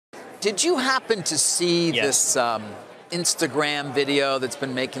Did you happen to see this Instagram video that's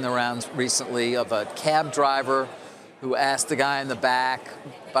been making the rounds recently of a cab driver who asked the guy in the back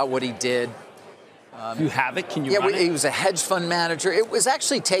about what he did? You have it? Can you run it? He was a hedge fund manager. It was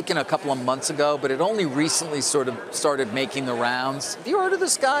actually taken a couple of months ago, but it only recently sort of started making the rounds. Have you heard of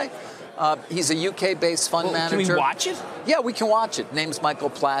this guy? He's a UK-based fund manager. Can we watch it? Yeah, we can watch it. Name's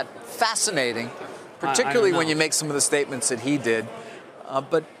Michael Platt. Fascinating, particularly when you make some of the statements that he did.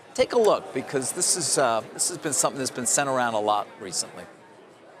 But take a look, because this has been something that's been sent around a lot recently.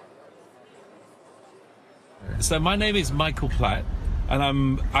 So my name is Michael Platt,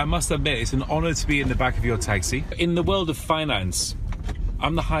 and I must admit it's an honor to be in the back of your taxi. In the world of finance,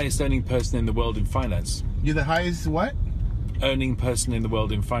 I'm the highest earning person in the world in finance. You're the highest what? Earning person in the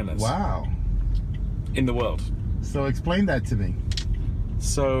world in finance. Wow. In the world. So explain that to me.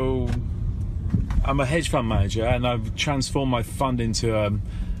 So I'm a hedge fund manager, and I've transformed my fund into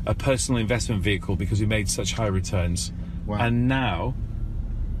a personal investment vehicle because we made such high returns. Wow. And now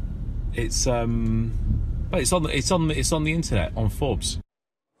it's on the internet on Forbes.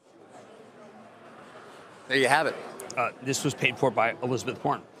 There you have it. This was paid for by Elizabeth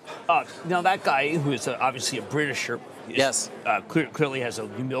Warren. Now that guy, who is obviously a Britisher, clearly has a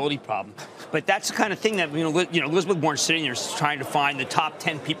humility problem. But that's the kind of thing that Elizabeth Warren's sitting there trying to find the top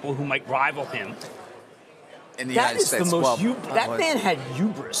 10 people who might rival him. In the United States. That man had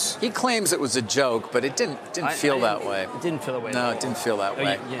hubris. He claims it was a joke, but it didn't feel that way. It didn't feel that way. No, it didn't feel that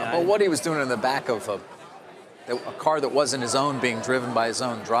way. Yeah, well, what he was doing in the back of a car that wasn't his own, being driven by his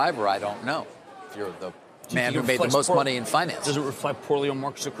own driver, I don't know. If you're the man who made the most money in finance. Does it reflect poorly on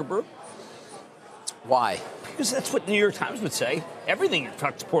Mark Zuckerberg? Why? Because that's what the New York Times would say. Everything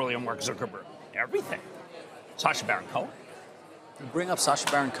reflects poorly on Mark Zuckerberg. Everything. Sacha Baron Cohen. You bring up Sacha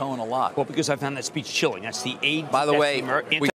Baron Cohen a lot. Well, because I found that speech chilling. That's the aide. By the way,